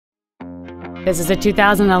This is a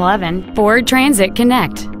 2011 Ford Transit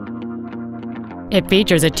Connect. It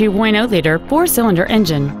features a 2.0-liter four-cylinder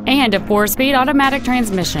engine and a 4-speed automatic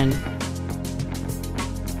transmission.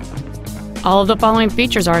 All of the following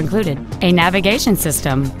features are included: a navigation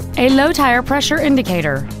system, a low tire pressure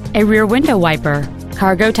indicator, a rear window wiper,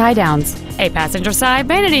 cargo tie-downs, a passenger side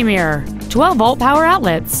vanity mirror, 12-volt power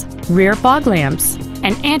outlets, rear fog lamps,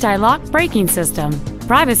 an anti-lock braking system,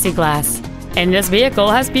 privacy glass, and this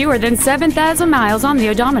vehicle has fewer than 7,000 miles on the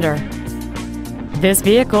odometer. This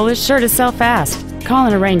vehicle is sure to sell fast. Call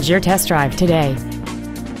and arrange your test drive today.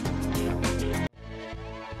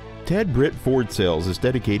 TedBrittFordSales is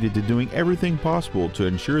dedicated to doing everything possible to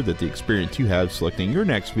ensure that the experience you have selecting your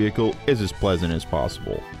next vehicle is as pleasant as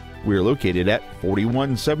possible. We are located at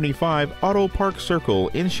 4175 Auto Park Circle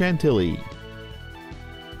in Chantilly.